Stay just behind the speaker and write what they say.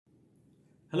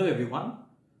Hello everyone.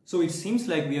 So it seems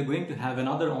like we are going to have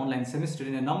another online semester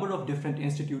in a number of different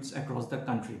institutes across the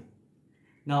country.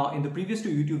 Now, in the previous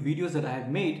two YouTube videos that I have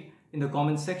made, in the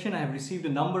comments section I have received a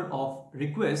number of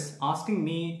requests asking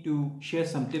me to share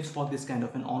some tips for this kind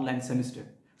of an online semester.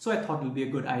 So I thought it would be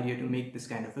a good idea to make this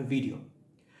kind of a video.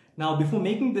 Now, before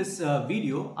making this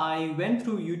video, I went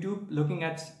through YouTube looking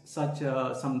at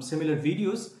some similar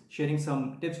videos sharing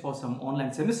some tips for some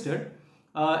online semester,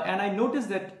 and I noticed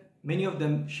that many of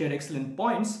them share excellent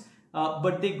points,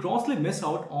 but they grossly miss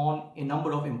out on a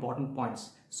number of important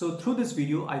points. So through this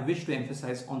video, I wish to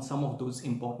emphasize on some of those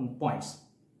important points.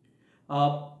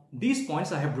 These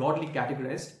points I have broadly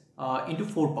categorized into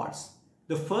 4 parts.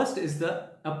 The first is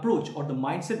the approach or the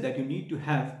mindset that you need to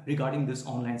have regarding this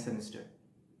online semester.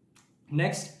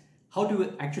 Next, how do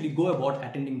you actually go about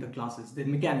attending the classes, the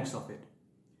mechanics of it.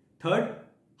 Third,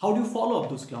 how do you follow up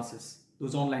those classes,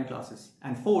 those online classes.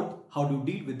 And fourth, how to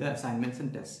deal with the assignments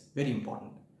and tests. Very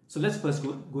important. So let's first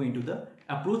go into the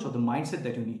approach or the mindset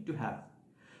that you need to have.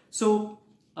 So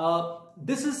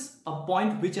this is a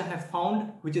point which I have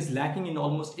found which is lacking in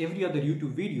almost every other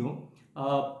YouTube video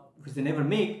which they never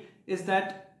make, is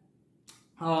that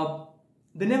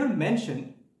they never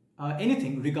mention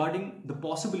anything regarding the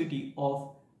possibility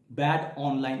of bad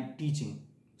online teaching.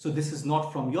 So this is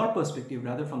not from your perspective,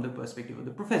 rather from the perspective of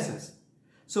the professors.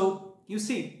 So you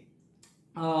see,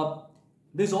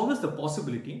 there's always the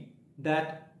possibility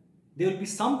that there will be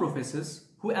some professors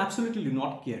who absolutely do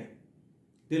not care.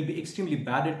 They'll be extremely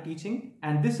bad at teaching,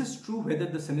 and this is true whether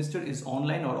the semester is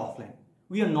online or offline.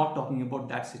 We are not talking about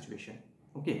that situation.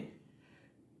 Okay.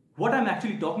 What I'm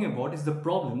actually talking about is the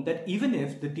problem that even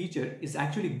if the teacher is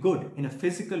actually good in a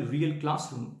physical, real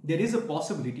classroom, there is a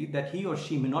possibility that he or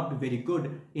she may not be very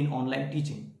good in online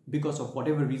teaching because of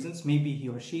whatever reasons. Maybe he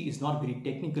or she is not very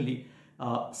technically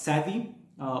savvy,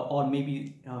 or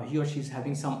maybe he or she is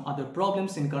having some other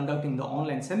problems in conducting the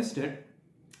online semester.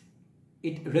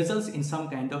 It results in some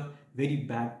kind of very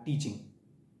bad teaching.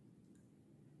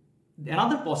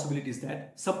 Another possibility is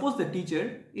that suppose the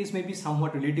teacher is maybe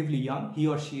somewhat relatively young, he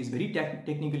or she is very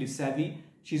technically savvy,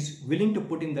 she's willing to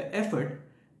put in the effort.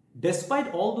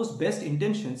 Despite all those best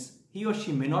intentions, he or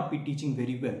she may not be teaching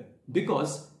very well,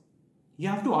 because you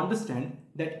have to understand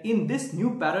that in this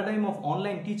new paradigm of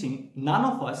online teaching, none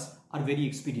of us are very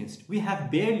experienced. We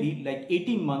have barely like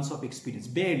 18 months of experience,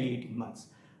 barely 18 months.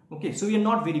 Okay, so we are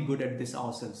not very good at this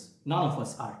ourselves. None of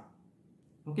us are.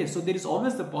 Okay, so there is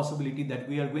always the possibility that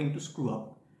we are going to screw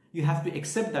up. You have to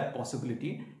accept that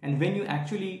possibility, and when you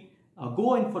actually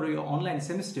go in for your online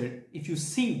semester, if you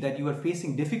see that you are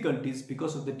facing difficulties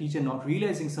because of the teacher not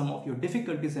realizing some of your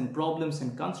difficulties and problems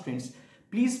and constraints,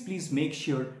 please make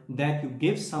sure that you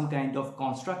give some kind of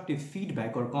constructive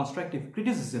feedback or constructive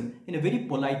criticism in a very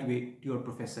polite way to your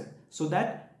professor, so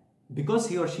that because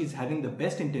he or she is having the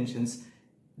best intentions,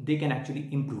 they can actually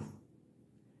improve.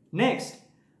 Next,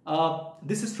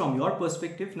 this is from your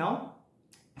perspective now,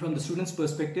 from the student's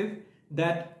perspective,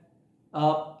 that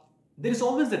there is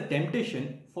always the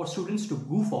temptation for students to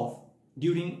goof off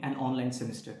during an online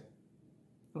semester.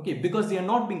 Okay, because they are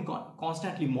not being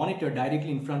constantly monitored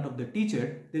directly in front of the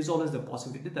teacher, there is always the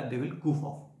possibility that they will goof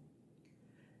off.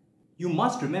 You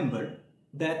must remember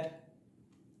that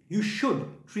you should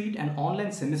treat an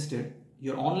online semester,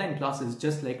 your online classes,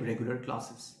 just like regular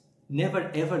classes. Never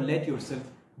ever let yourself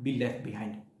be left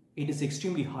behind. It is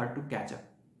extremely hard to catch up.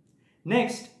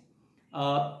 Next,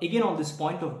 again on this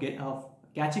point of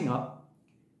catching up,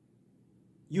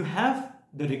 you have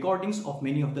the recordings of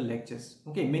many of the lectures.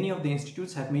 Okay, many of the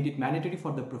institutes have made it mandatory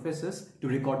for the professors to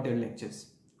record their lectures.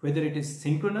 Whether it is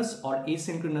synchronous or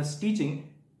asynchronous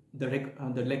teaching, the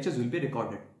lectures will be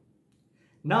recorded.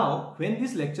 Now, when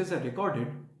these lectures are recorded,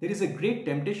 there is a great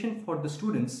temptation for the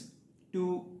students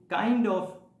to kind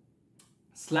of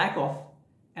slack off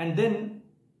and then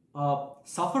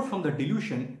suffer from the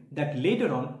delusion that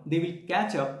later on they will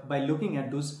catch up by looking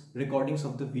at those recordings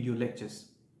of the video lectures.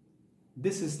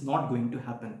 This is not going to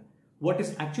happen. What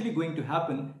is actually going to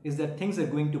happen is that things are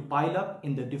going to pile up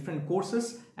in the different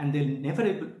courses and they'll never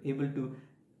able to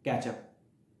catch up.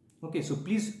 Okay, so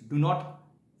please do not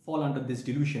fall under this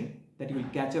delusion that you will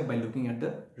catch up by looking at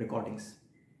the recordings.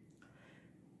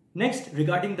 Next,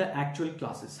 regarding the actual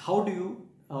classes, how do you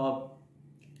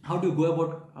go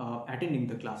about attending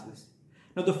the classes?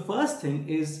 Now, the first thing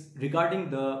is regarding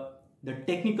the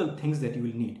technical things that you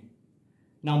will need.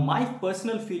 Now, my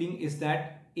personal feeling is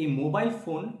that a mobile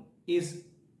phone is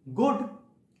good,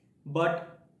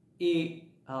 but a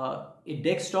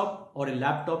desktop or a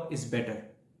laptop is better.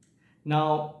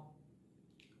 Now,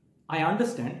 I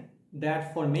understand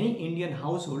that for many Indian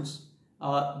households,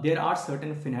 there are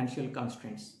certain financial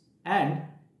constraints, and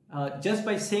just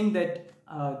by saying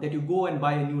that you go and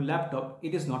buy a new laptop,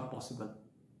 it is not possible.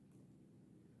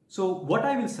 So what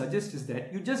I will suggest is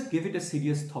that you just give it a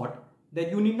serious thought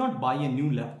that you need not buy a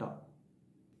new laptop.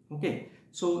 Okay,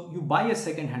 so you buy a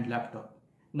second-hand laptop.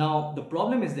 Now the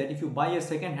problem is that if you buy a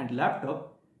second-hand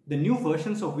laptop, the new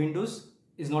versions of Windows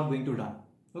is not going to run.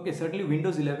 Okay, certainly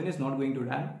Windows 11 is not going to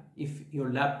run if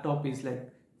your laptop is like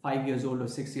 5 years old or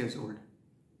 6 years old.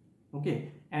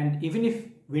 Okay, and even if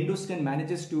Windows 10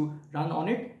 manages to run on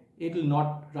it, it will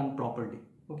not run properly.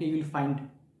 Okay, you will find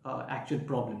actual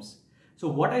problems. So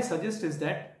what I suggest is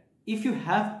that if you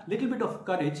have little bit of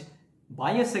courage,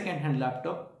 buy a second-hand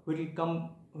laptop which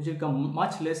will come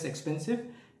much less expensive,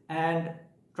 and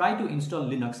try to install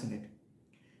Linux in it.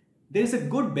 There is a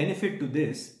good benefit to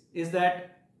this is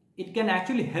that it can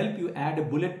actually help you add a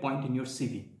bullet point in your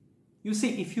CV. You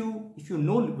see, if you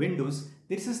know Windows,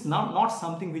 this is not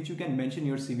something which you can mention in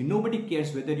your CV. Nobody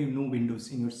cares whether you know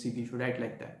Windows in your CV if you write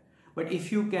like that. But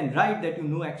if you can write that you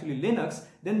know actually Linux,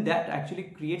 then that actually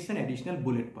creates an additional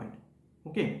bullet point.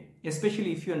 Okay,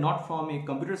 especially if you are not from a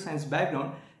computer science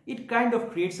background, it kind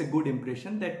of creates a good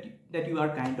impression that you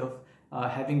are kind of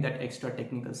having that extra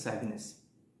technical savviness.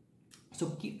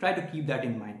 So try to keep that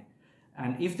in mind.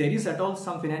 And if there is at all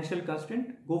some financial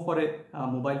constraint, go for a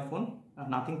mobile phone,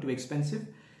 nothing too expensive.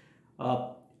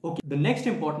 Okay, the next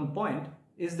important point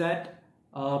is that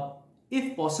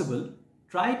if possible,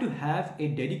 try to have a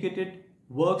dedicated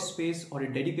workspace or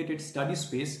a dedicated study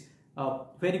space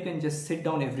where you can just sit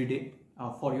down every day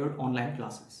for your online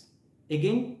classes.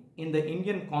 Again, in the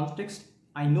Indian context,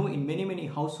 I know in many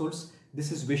households,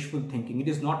 this is wishful thinking. It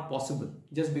is not possible.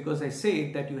 Just because I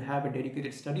say that you have a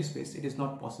dedicated study space, it is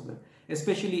not possible.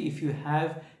 Especially if you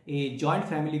have a joint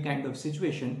family kind of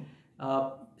situation,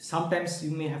 sometimes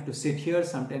you may have to sit here,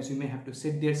 sometimes you may have to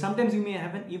sit there, sometimes you may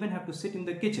even have to sit in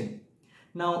the kitchen.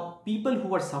 Now, people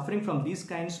who are suffering from these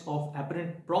kinds of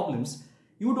apparent problems,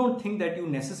 you don't think that you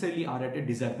necessarily are at a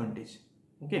disadvantage.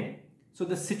 Okay, so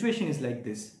the situation is like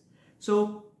this.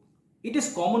 So it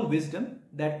is common wisdom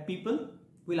that people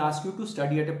will ask you to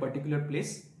study at a particular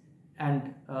place,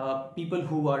 and people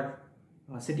who are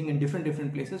sitting in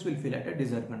different places will feel at a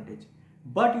disadvantage.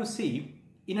 But you see,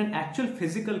 in an actual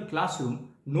physical classroom,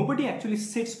 nobody actually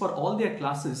sits for all their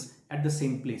classes at the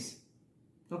same place.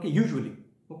 Okay, usually,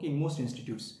 okay, in most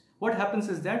institutes. What happens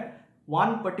is that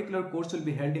one particular course will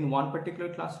be held in one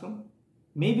particular classroom.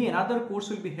 Maybe another course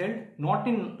will be held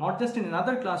not just in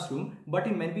another classroom,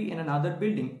 but maybe in another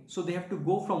building. So they have to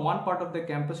go from one part of the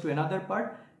campus to another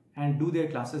part and do their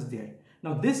classes there.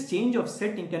 Now this change of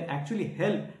setting can actually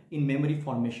help in memory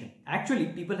formation. Actually,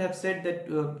 people have said that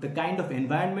the kind of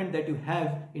environment that you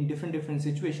have in different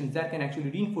situations, that can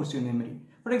actually reinforce your memory.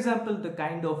 For example, the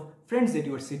kind of friends that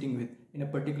you are sitting with in a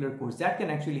particular course, that can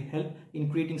actually help in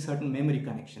creating certain memory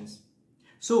connections.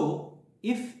 So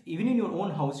if even in your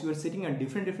own house you are sitting at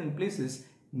different places,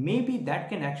 maybe that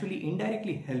can actually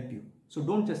indirectly help you. So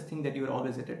don't just think that you are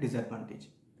always at a disadvantage.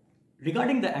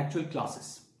 Regarding the actual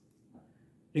classes,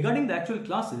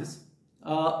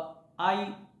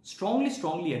 I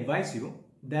strongly advise you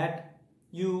that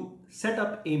you set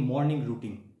up a morning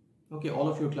routine. Okay, all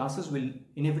of your classes will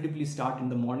inevitably start in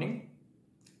the morning.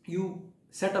 You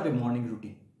set up a morning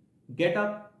routine. Get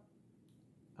up,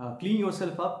 clean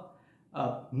yourself up,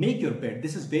 make your bed.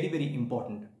 This is very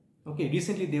important. Okay,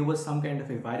 recently there was some kind of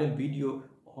a viral video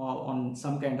on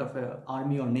some kind of a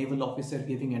army or naval officer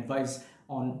giving advice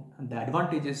on the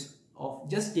advantages of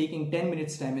just taking 10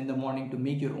 minutes time in the morning to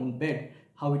make your own bed,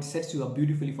 how it sets you up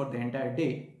beautifully for the entire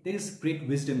day. There is great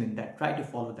wisdom in that. Try to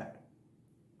follow that.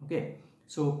 Okay,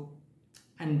 so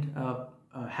and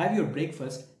have your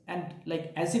breakfast, and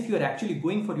like as if you are actually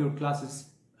going for your classes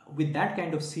with that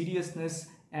kind of seriousness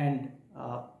and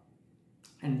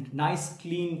nice,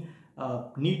 clean,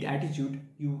 neat attitude,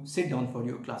 you sit down for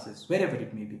your classes, wherever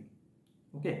it may be.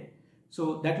 Okay,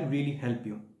 so that will really help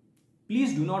you.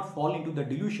 Please do not fall into the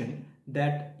delusion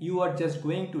that you are just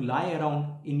going to lie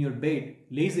around in your bed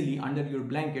lazily under your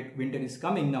blanket. Winter is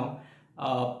coming now,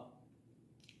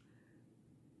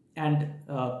 and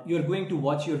you are going to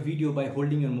watch your video by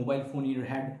holding your mobile phone in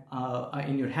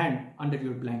your hand under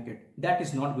your blanket. That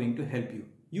is not going to help you.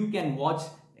 You can watch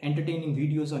entertaining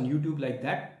videos on YouTube like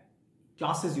that.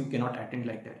 Classes you cannot attend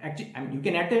like that. Actually, I mean, you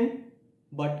can attend,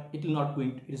 but it is not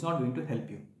going to help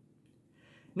you.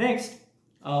 Next,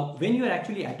 when you are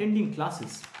actually attending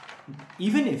classes,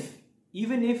 even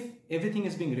if everything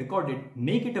is being recorded,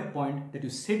 make it a point that you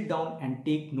sit down and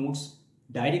take notes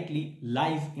directly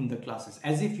live in the classes,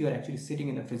 as if you are actually sitting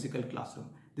in a physical classroom.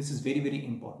 This is very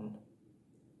important.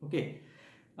 Okay.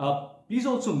 Please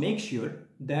also make sure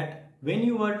that when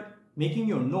you are making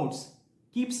your notes,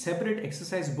 keep separate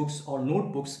exercise books or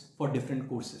notebooks for different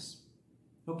courses.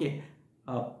 Okay.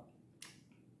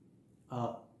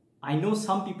 I know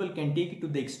some people can take it to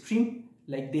the extreme,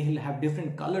 like they will have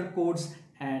different color codes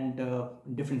and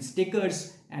different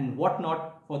stickers and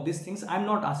whatnot for these things. I'm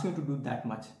not asking you to do that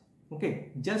much.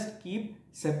 Okay, just keep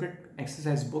separate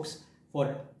exercise books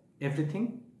for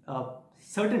everything.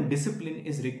 Certain discipline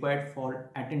is required for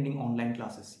attending online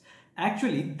classes.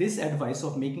 Actually, this advice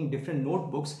of making different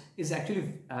notebooks is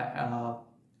actually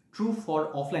true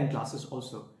for offline classes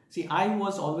also. See, I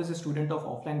was always a student of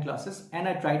offline classes and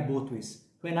I tried both ways.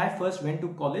 When I first went to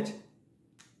college,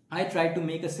 I tried to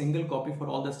make a single copy for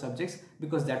all the subjects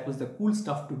because that was the cool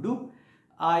stuff to do.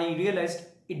 I realized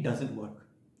it doesn't work.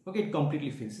 Okay, it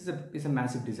completely fails. It's a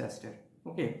massive disaster.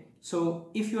 Okay, so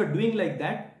if you are doing like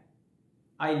that,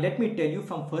 let me tell you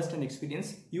from first-hand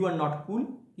experience, you are not cool,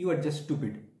 you are just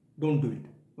stupid. Don't do it.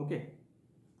 Okay,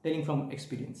 telling from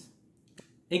experience.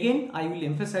 Again, I will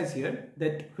emphasize here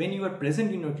that when you are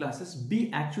present in your classes, be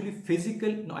actually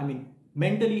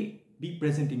mentally be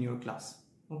present in your class.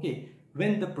 Okay,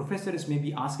 when the professor is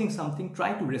maybe asking something,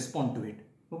 try to respond to it.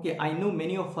 Okay, I know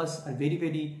many of us are very,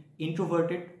 very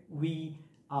introverted. We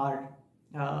are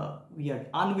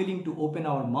unwilling to open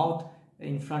our mouth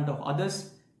in front of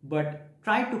others, but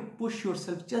try to push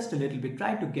yourself just a little bit.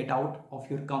 Try to get out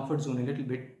of your comfort zone a little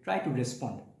bit. Try to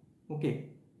respond. Okay.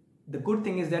 The good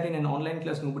thing is that in an online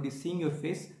class, nobody is seeing your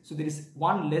face. So there is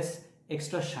one less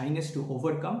extra shyness to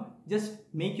overcome. Just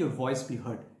make your voice be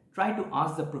heard. Try to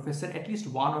ask the professor at least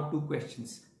 1 or 2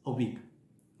 questions a week.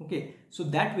 Okay. So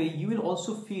that way you will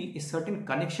also feel a certain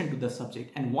connection to the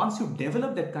subject. And once you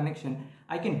develop that connection,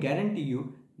 I can guarantee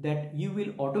you that you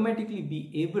will automatically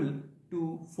be able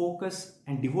to focus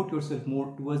and devote yourself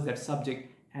more towards that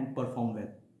subject and perform well.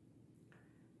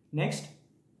 Next,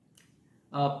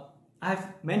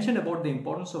 I've mentioned about the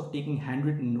importance of taking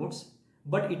handwritten notes,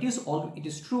 but it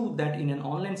is true that in an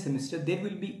online semester there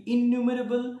will be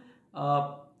innumerable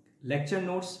lecture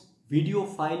notes, video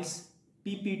files,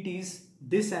 PPTs,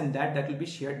 this and that will be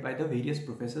shared by the various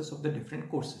professors of the different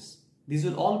courses. These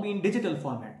will all be in digital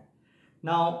format.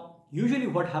 Now, usually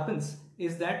what happens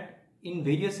is that in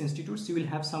various institutes, you will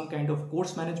have some kind of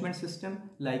course management system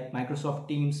like Microsoft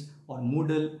Teams or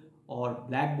Moodle or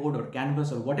Blackboard or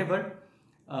Canvas or whatever.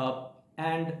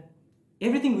 And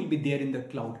everything will be there in the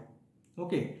cloud.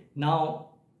 Okay. Now,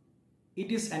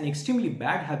 it is an extremely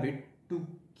bad habit to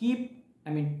keep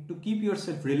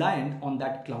yourself reliant on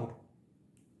that cloud.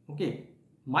 Okay.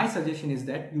 My suggestion is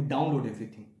that you download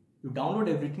everything. You download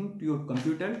everything to your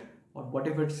computer or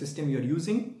whatever system you're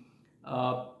using.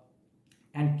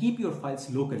 And keep your files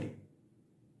locally.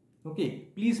 Okay,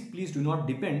 please do not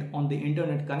depend on the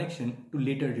internet connection to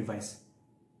later revise.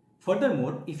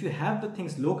 Furthermore, if you have the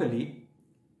things locally,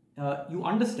 you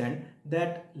understand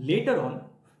that later on,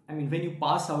 when you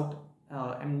pass out,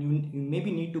 you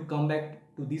maybe need to come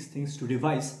back to these things to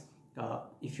revise.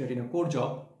 If you're in a core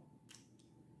job,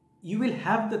 you will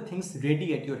have the things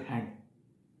ready at your hand.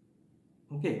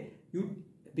 Okay,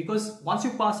 because once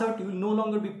you pass out, you will no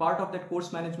longer be part of that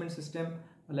course management system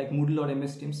like Moodle or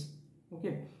MS Teams.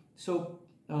 Okay, so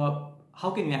how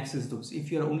can you access those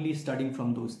if you are only studying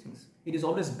from those things? It is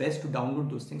always best to download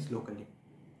those things locally.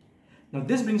 Now,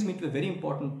 this brings me to a very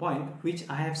important point, which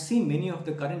I have seen many of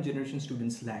the current generation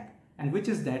students lack, and which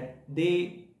is that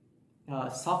they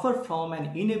suffer from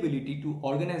an inability to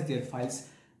organize their files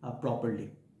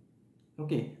properly.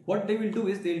 Okay, what they will do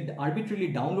is they'll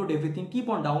arbitrarily download everything, keep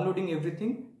on downloading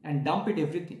everything and dump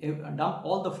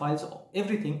all the files,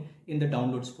 everything in the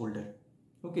downloads folder.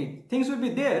 Okay, things will be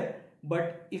there,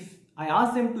 but if I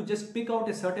ask them to just pick out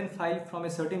a certain file from a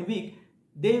certain week,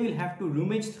 they will have to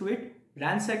rummage through it,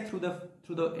 ransack through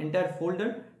the entire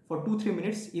folder for 2-3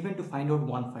 minutes even to find out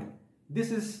one file. This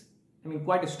is,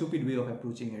 quite a stupid way of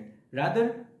approaching it.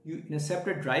 Rather, you in a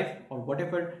separate drive or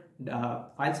whatever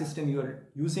file system you are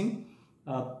using,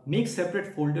 make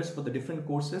separate folders for the different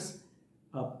courses,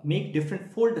 make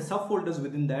different subfolders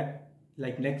within that,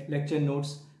 like lecture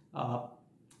notes,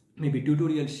 maybe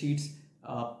tutorial sheets,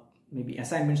 maybe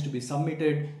assignments to be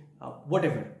submitted,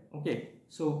 whatever. Okay,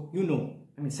 so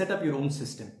set up your own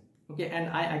system. Okay, and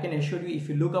I can assure you, if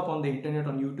you look up on the internet,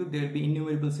 on YouTube, there will be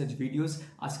innumerable such videos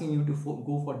asking you to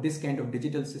go for this kind of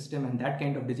digital system and that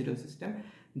kind of digital system.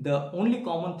 The only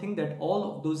common thing that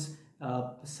all of those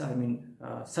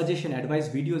suggestion advice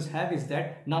videos have is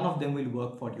that none of them will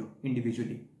work for you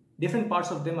individually. Different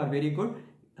parts of them are very good,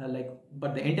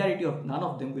 but the entirety of none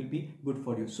of them will be good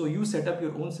for you. So you set up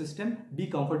your own system, be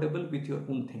comfortable with your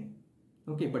own thing.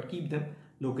 Okay, but keep them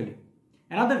locally.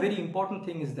 Another very important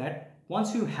thing is that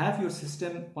once you have your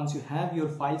system, once you have your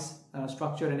files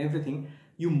structure and everything,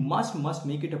 you must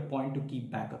make it a point to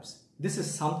keep backups. This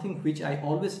is something which I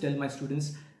always tell my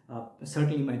students,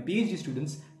 certainly my PhD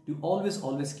students, to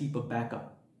always keep a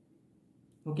backup.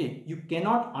 Okay, you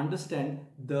cannot understand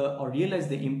or realize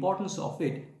the importance of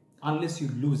it unless you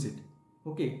lose it.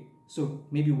 Okay, so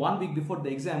maybe 1 week before the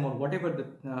exam or whatever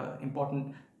the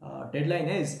important deadline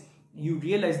is, you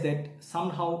realize that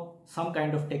somehow some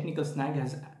kind of technical snag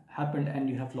has happened and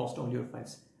you have lost all your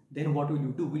files. Then what will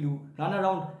you do? Will you run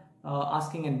around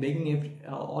asking and begging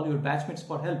all your batchmates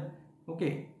for help?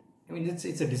 Okay, I mean,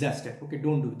 it's a disaster. Okay,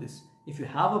 don't do this. If you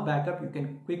have a backup, you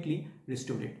can quickly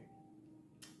restore it.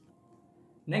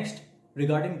 Next,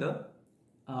 regarding the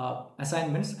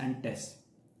assignments and tests.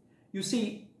 You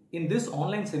see, in this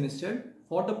online semester,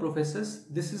 for the professors,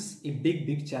 this is a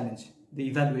big challenge, the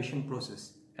evaluation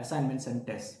process, assignments and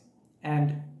tests.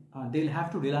 And they'll have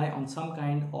to rely on some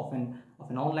kind of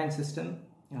an online system,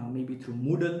 maybe through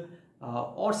Moodle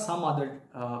or some other,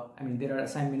 I mean, there are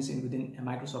assignments within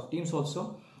Microsoft Teams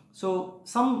also. So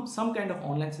some kind of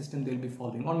online system they'll be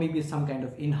following, or maybe some kind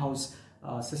of in-house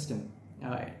system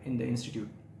in the institute.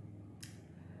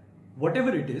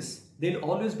 Whatever it is, there'll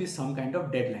always be some kind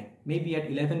of deadline. Maybe at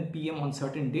 11 PM on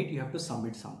certain date, you have to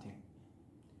submit something.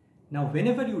 Now,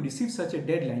 whenever you receive such a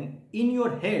deadline, in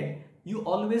your head, you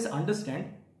always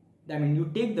understand, I mean,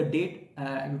 you take the date,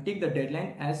 you take the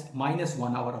deadline as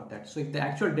 -1 hour of that. So if the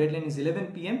actual deadline is 11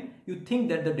 PM, you think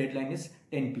that the deadline is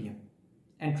 10 PM.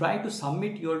 And try to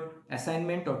submit your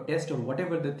assignment or test or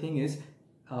whatever the thing is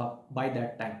by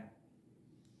that time.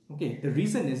 Okay, the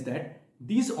reason is that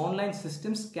these online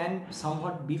systems can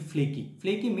somewhat be flaky.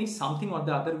 Flaky means something or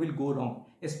the other will go wrong,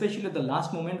 especially at the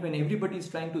last moment when everybody is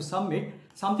trying to submit,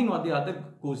 something or the other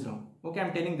goes wrong. Okay,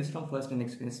 I'm telling this from first-hand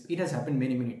experience. It has happened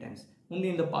many times. Only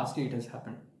in the past year it has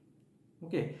happened.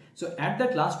 Okay, so at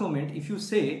that last moment, if you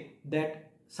say that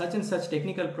such and such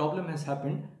technical problem has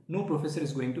happened, no professor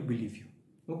is going to believe you.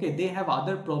 Okay, they have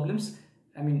other problems,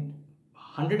 I mean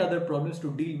 100 other problems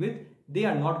to deal with. They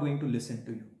are not going to listen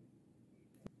to you.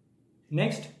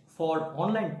 Next, for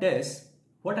online tests,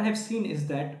 what I have seen is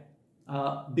that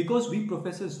because we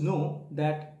professors know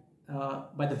that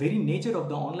by the very nature of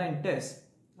the online test,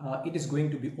 it is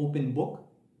going to be open book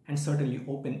and certainly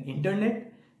open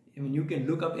internet. I mean, you can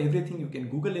look up everything, you can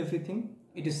Google everything.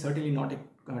 It is certainly not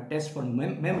a test for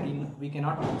memory. We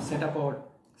cannot set up our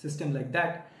system like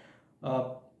that.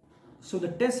 So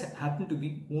the tests happen to be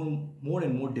more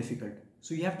and more difficult.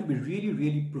 So you have to be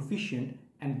really proficient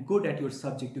and good at your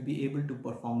subject to be able to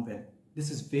perform well. This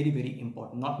is very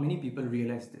important. Not many people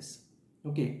realize this.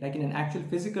 Okay, like in an actual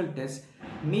physical test,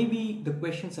 maybe the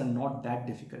questions are not that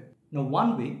difficult. Now,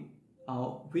 one way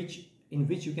in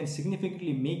which you can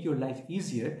significantly make your life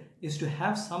easier is to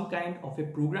have some kind of a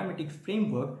programmatic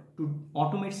framework to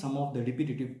automate some of the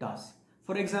repetitive tasks.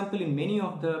 For example, in many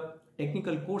of the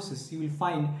technical courses, you will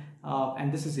find,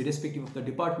 and this is irrespective of the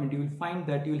department, you will find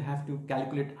that you will have to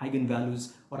calculate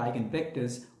eigenvalues or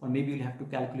eigenvectors, or maybe you'll have to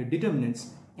calculate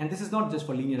determinants. And this is not just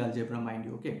for linear algebra, mind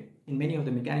you, okay? In many of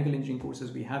the mechanical engineering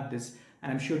courses, we have this,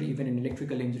 and I'm sure even in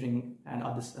electrical engineering and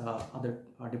other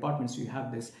departments, you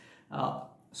have this.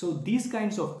 So these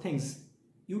kinds of things,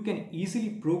 you can easily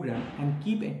program and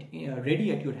keep it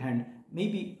ready at your hand,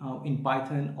 maybe in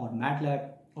Python or MATLAB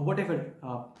or whatever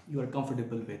you are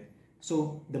comfortable with.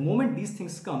 So the moment these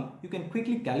things come, you can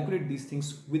quickly calculate these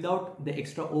things without the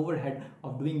extra overhead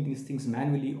of doing these things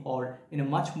manually or in a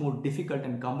much more difficult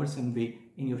and cumbersome way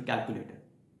in your calculator.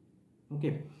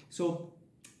 Okay, so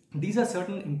these are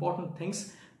certain important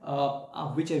things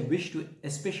which I wish to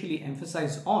especially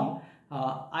emphasize on.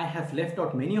 I have left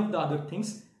out many of the other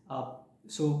things,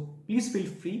 so please feel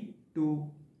free to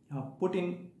put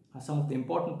in some of the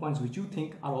important points which you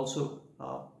think are also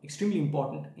extremely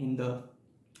important in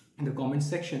the comment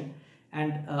section.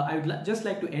 And I would just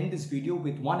like to end this video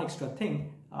with one extra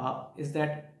thing, is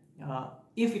that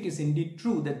if it is indeed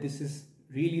true that this is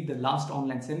really the last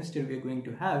online semester we are going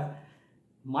to have,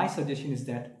 my suggestion is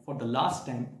that for the last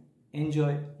time,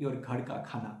 enjoy your ghar ka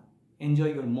khana,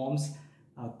 enjoy your mom's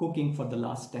cooking for the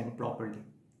last time properly.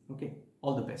 Okay,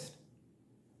 all the best.